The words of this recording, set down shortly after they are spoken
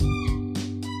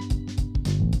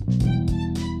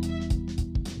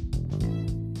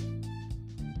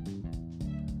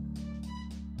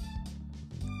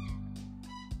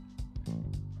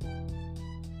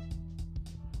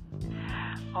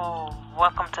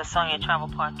welcome to Sonia Travel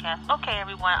Podcast. Okay,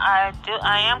 everyone, I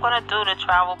am gonna do the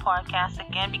travel podcast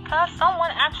again because someone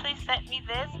actually sent me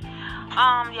this.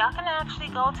 Y'all can actually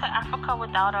go to Africa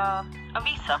without a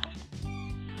visa,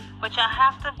 but y'all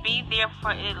have to be there for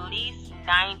at least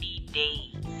 90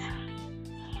 days.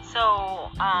 So,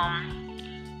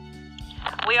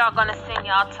 we are gonna send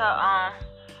y'all to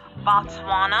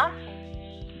Botswana.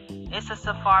 It's a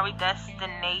safari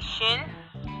destination.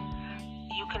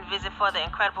 You can visit for the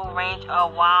incredible range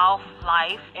of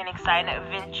wildlife and exciting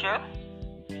adventure.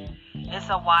 It's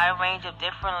a wide range of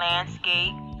different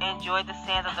landscapes. Enjoy the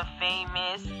sands of the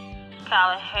famous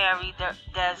Kalahari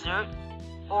Desert,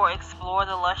 or explore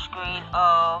the lush green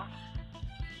of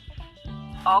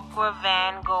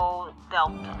Okavango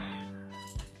Delta.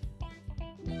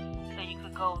 So you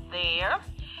could go there.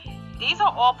 These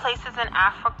are all places in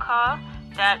Africa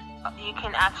that you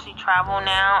can actually travel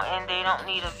now, and they don't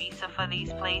need a visa for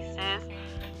these places.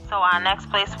 So our next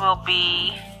place will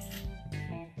be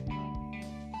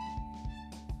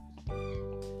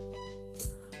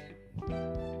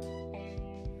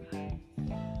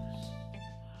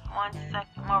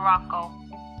Morocco.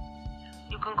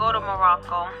 You can go to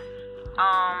Morocco.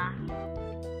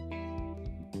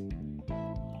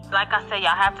 Like I said,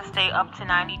 y'all have to stay up to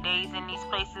 90 days in these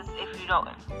places if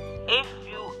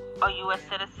you a U.S.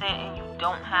 citizen and you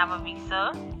don't have a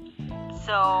visa.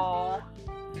 So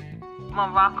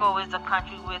Morocco is a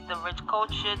country with a rich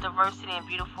culture, diversity, and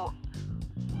beautiful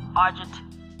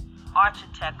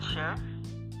architecture.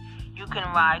 You can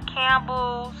ride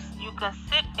camels, you can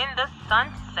sit in the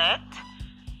sunset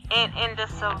and in the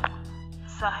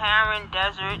Saharan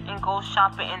desert, and go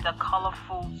shopping in the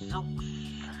colorful souks.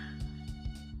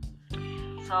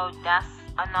 So that's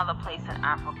another place in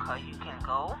Africa you can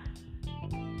go.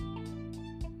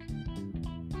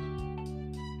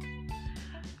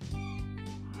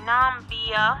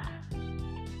 Namibia,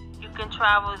 you can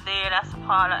travel there. That's a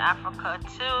part of Africa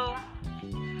too.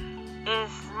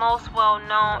 It's most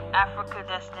well-known Africa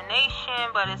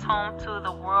destination, but it's home to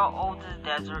the world's oldest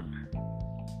desert.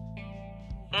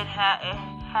 It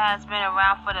has been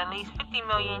around for at least 50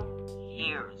 million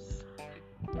years.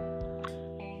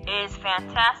 It's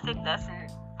fantastic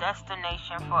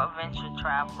destination for adventure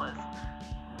travelers.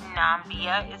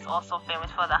 Namibia is also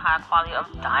famous for the high quality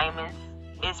of diamonds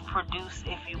it's produced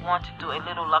if you want to do a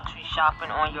little luxury shopping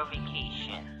on your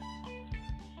vacation.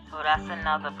 So that's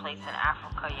another place in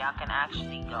Africa y'all can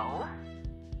actually go.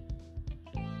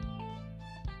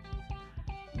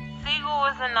 Senegal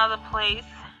is another place.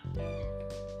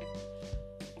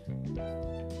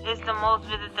 It's the most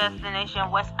visited destination in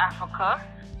West Africa.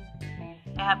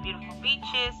 They have beautiful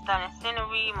beaches, stunning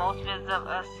scenery. Most visitors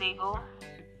of Senegal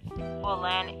will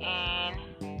land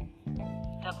in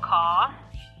Dakar.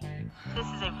 This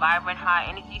is a vibrant,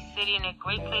 high-energy city and a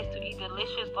great place to eat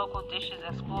delicious local dishes,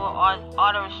 explore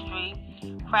artistry,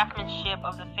 craftsmanship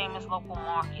of the famous local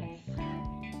markets.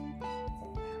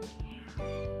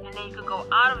 And then you could go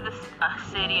out of the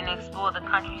city and explore the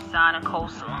countryside and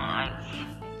coastlines,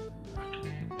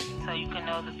 so you can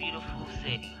know the beautiful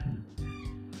city.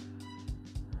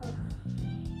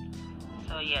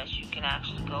 So yes, you can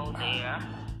actually go there.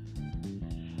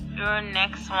 Your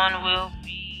next one will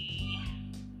be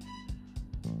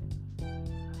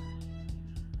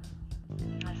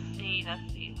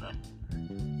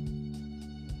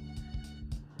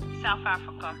South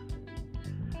Africa.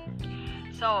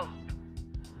 So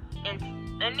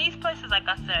in these places, like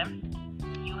I said,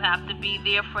 you have to be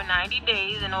there for 90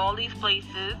 days in all these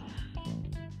places.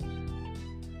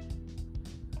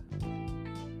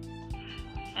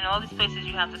 In all these places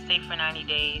you have to stay for 90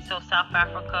 days. So South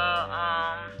Africa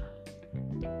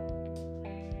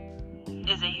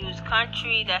is a huge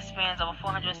country that spans over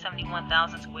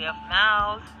 471,000 square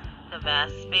miles. The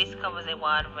vast space covers a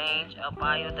wide range of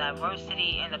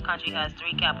biodiversity, and the country has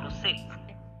 3 capital cities.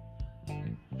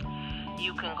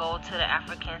 You can go to the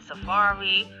African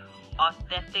safari,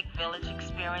 authentic village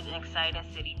experience, and exciting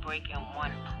city break in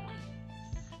one place.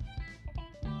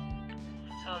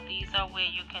 So these are where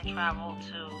you can travel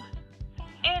to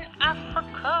in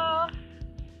Africa.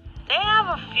 They have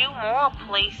a few more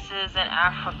places in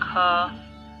Africa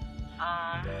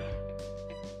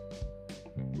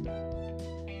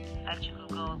that you could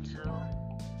go to.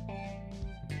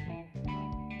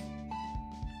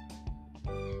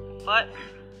 But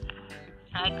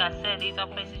like I said, these are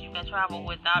places you can travel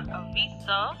without a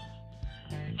visa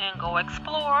and go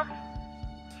explore.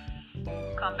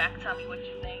 Come back, tell me what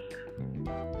you think.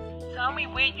 Tell me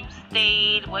where you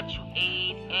stayed, what you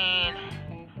ate, and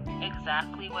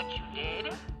exactly what you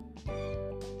did.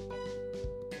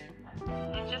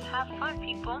 And just have fun,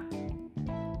 people.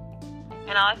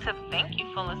 And I'd like to thank you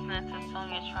for listening to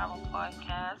Sonia Travel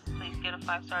Podcast. Please get a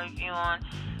 5-star review on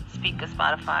Speaker,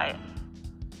 Spotify,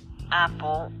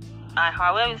 Apple,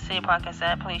 iHeart, wherever you see your podcast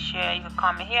at. Please share. You can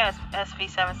comment here at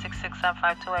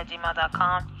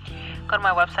sv766752@gmail.com. Go to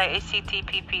my website,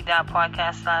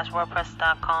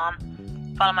 http://wordpress.com.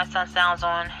 Follow my son Sounds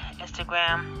on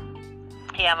Instagram.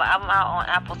 He have an album out on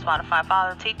Apple, Spotify.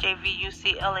 Follow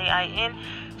TJVUCLAIN.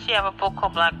 She have a book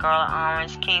called Black Girl in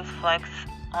Orange. King's Flex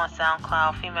on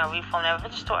SoundCloud. Female Reform, Never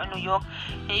Vintage Store in New York.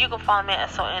 And you can follow me at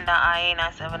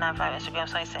SON.IA9795 Instagram,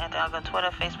 Sonia Anthony. I'll go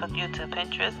Twitter, Facebook, YouTube,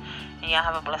 Pinterest. And y'all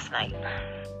have a blessed night.